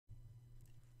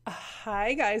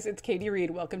Hi guys, it's Katie Reed.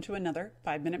 Welcome to another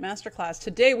 5-minute masterclass.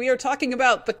 Today we are talking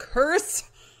about the curse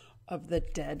of the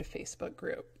dead Facebook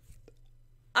group.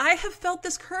 I have felt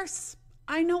this curse.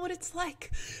 I know what it's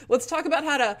like. Let's talk about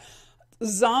how to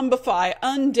zombify,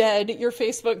 undead your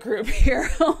Facebook group here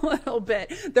a little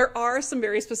bit. There are some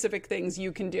very specific things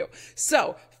you can do.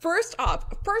 So first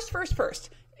off,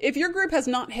 first, if your group has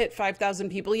not hit 5,000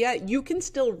 people yet, you can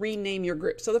still rename your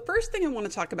group. So the first thing I want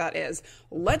to talk about is,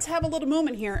 let's have a little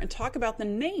moment here and talk about the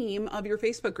name of your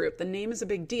Facebook group. The name is a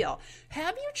big deal.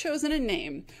 Have you chosen a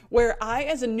name where I,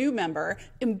 as a new member,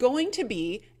 am going to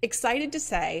be excited to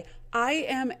say, I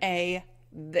am a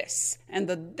this, and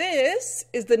the this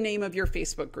is the name of your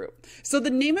Facebook group. So the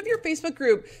name of your Facebook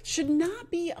group should not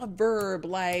be a verb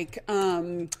like,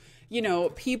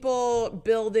 people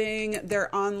building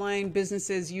their online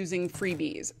businesses using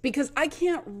freebies, because I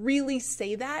can't really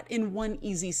say that in one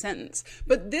easy sentence.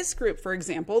 But this group, for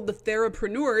example, the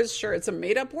Therapreneurs, sure, it's a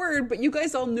made up word, but you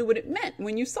guys all knew what it meant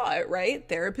when you saw it, right?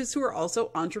 Therapists who are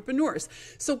also entrepreneurs.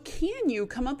 So can you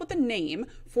come up with a name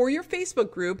for your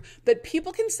Facebook group that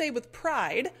people can say with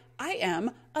pride, I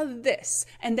am a this,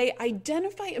 and they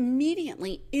identify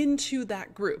immediately into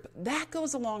that group? That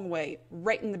goes a long way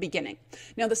right in the beginning.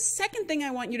 Now, the second thing I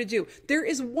want you to do, there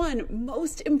is one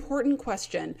most important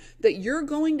question that you're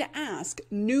going to ask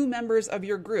new members of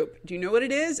your group. Do you know what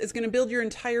it is? It's going to build your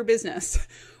entire business.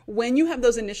 When you have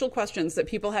those initial questions that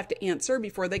people have to answer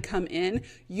before they come in,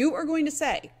 you are going to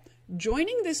say,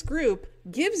 joining this group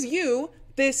gives you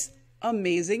this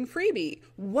amazing freebie.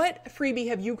 What freebie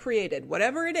have you created?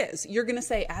 Whatever it is, you're going to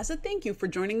say, as a thank you for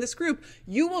joining this group,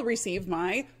 you will receive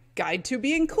my guide to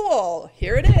being cool.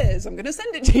 Here it is. I'm going to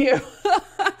send it to you.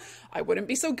 I wouldn't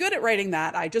be so good at writing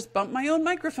that. I just bumped my own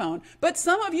microphone. But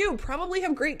some of you probably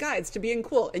have great guides to being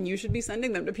cool, and you should be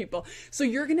sending them to people. So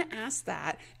you're going to ask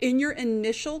that in your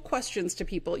initial questions to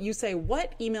people. You say,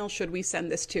 what email should we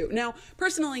send this to? Now,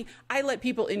 personally, I let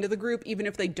people into the group even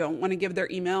if they don't want to give their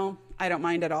email. I don't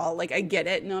mind at all. Like, I get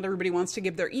it. Not everybody wants to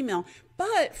give their email.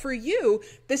 But for you,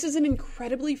 this is an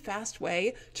incredibly fast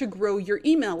way to grow your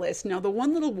email list. Now, the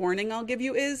one little warning I'll give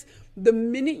you is the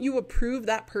minute you approve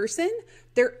that person,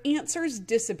 their answers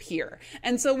disappear.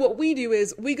 And so what we do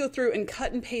is we go through and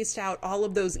cut and paste out all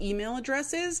of those email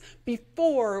addresses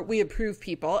before we approve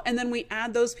people. And then we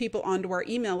add those people onto our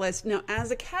email list. Now, as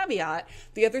a caveat,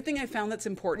 the other thing I found that's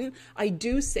important, I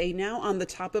do say now on the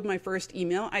top of my first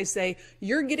email, I say,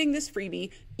 you're getting this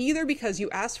freebie either because you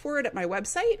asked for it at my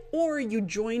website or you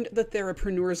joined the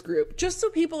Therapreneurs group, just so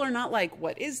people are not like,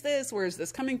 what is this? Where is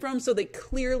this coming from? So they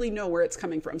clearly know where it's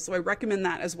coming from. So I recommend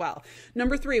that as well.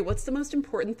 Number 3, what's the most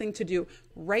important thing to do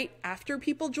right after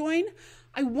people join?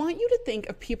 I want you to think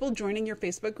of people joining your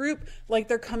Facebook group like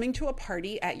they're coming to a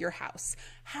party at your house.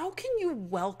 How can you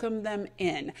welcome them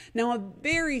in? Now, a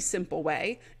very simple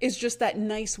way is just that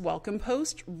nice welcome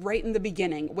post right in the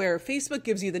beginning where Facebook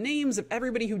gives you the names of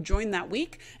everybody who joined that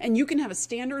week, and you can have a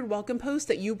standard welcome post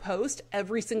that you post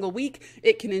every single week.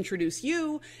 It can introduce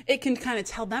you. It can kind of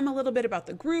tell them a little bit about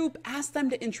the group, ask them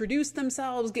to introduce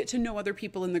themselves, get to know other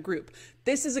people in the group.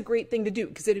 This is a great thing to do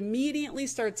because it immediately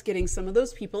starts getting some of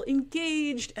those people engaged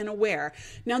and aware.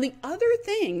 Now, the other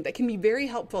thing that can be very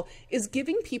helpful is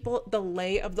giving people the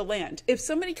lay of the land. If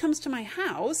somebody comes to my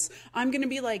house, I'm going to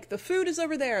be like, the food is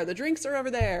over there, the drinks are over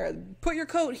there, put your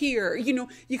coat here. You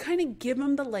kind of give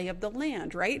them the lay of the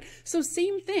land, right? So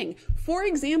same thing. For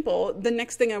example, the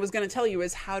next thing I was going to tell you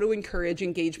is how to encourage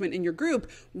engagement in your group.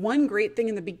 One great thing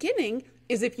in the beginning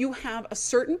is if you have a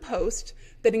certain post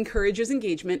that encourages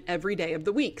engagement every day of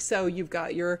the week. So you've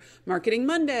got your Marketing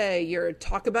Monday, your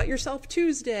Talk About Yourself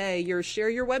Tuesday, your Share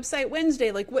Your Website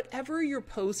Wednesday, like whatever your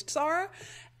posts are,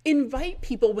 invite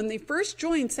people when they first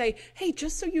join, say, hey,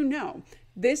 just so you know,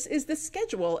 this is the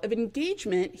schedule of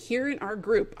engagement here in our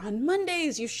group. On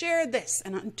Mondays, you share this,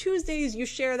 and on Tuesdays, you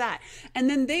share that. And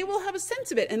then they will have a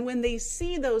sense of it. And when they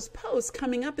see those posts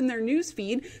coming up in their news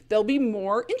feed, they'll be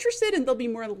more interested and they'll be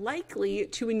more likely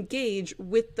to engage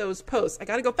with those posts. I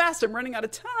got to go fast. I'm running out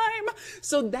of time.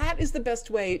 So that is the best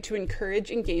way to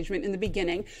encourage engagement in the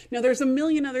beginning. Now, there's a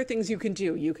million other things you can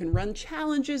do. You can run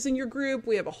challenges in your group.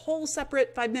 We have a whole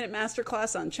separate 5-minute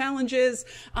masterclass on challenges.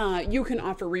 You can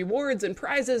offer rewards and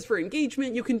prizes for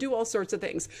engagement. You can do all sorts of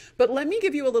things. But let me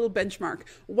give you a little benchmark.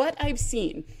 What I've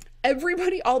seen,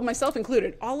 everybody, all myself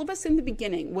included, all of us in the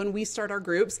beginning, when we start our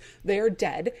groups, they're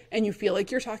dead and you feel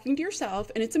like you're talking to yourself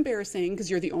and it's embarrassing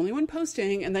because you're the only one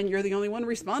posting and then you're the only one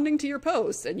responding to your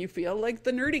posts and you feel like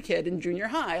the nerdy kid in junior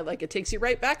high, like it takes you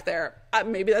right back there.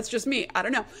 Maybe that's just me. I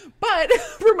don't know. But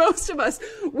for most of us,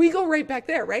 we go right back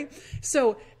there, right?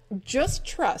 So just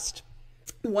trust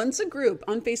Once a group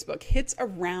on Facebook hits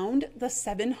around the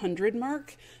 700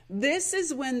 mark, this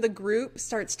is when the group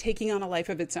starts taking on a life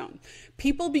of its own.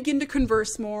 People begin to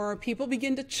converse more, people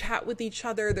begin to chat with each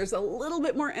other, there's a little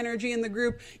bit more energy in the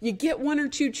group, you get one or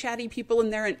two chatty people in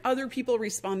there and other people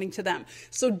responding to them.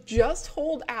 So just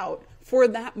hold out for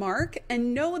that mark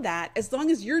and know that as long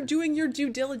as you're doing your due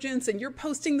diligence and you're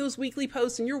posting those weekly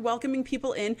posts and you're welcoming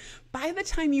people in, by the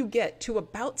time you get to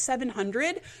about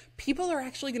 700, people are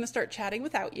actually going to start chatting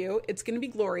without you. It's going to be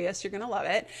glorious. You're going to love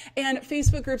it. And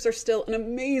Facebook groups are still an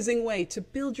amazing way to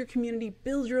build your community,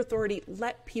 build your authority,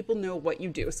 let people know what you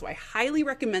do. So I highly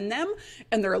recommend them,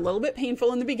 and they're a little bit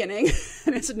painful in the beginning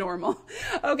and it's normal.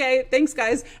 Okay. Thanks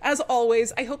guys. As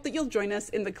always, I hope that you'll join us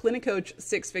in the clini-coach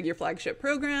 6-figure flagship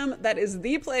program. That is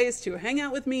the place to hang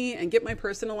out with me and get my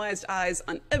personalized eyes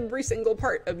on every single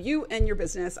part of you and your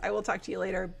business. I will talk to you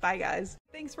later. Bye guys.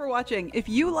 Thanks for watching. If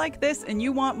you like this and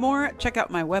you want more, check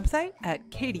out my website at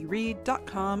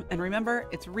katiereed.com. And remember,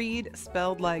 it's read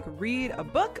spelled like read a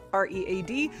book,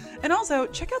 R-E-A-D. And also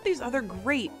check out these other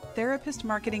great therapist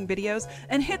marketing videos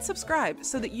and hit subscribe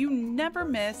so that you never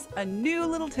miss a new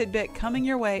little tidbit coming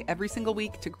your way every single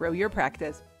week to grow your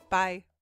practice. Bye.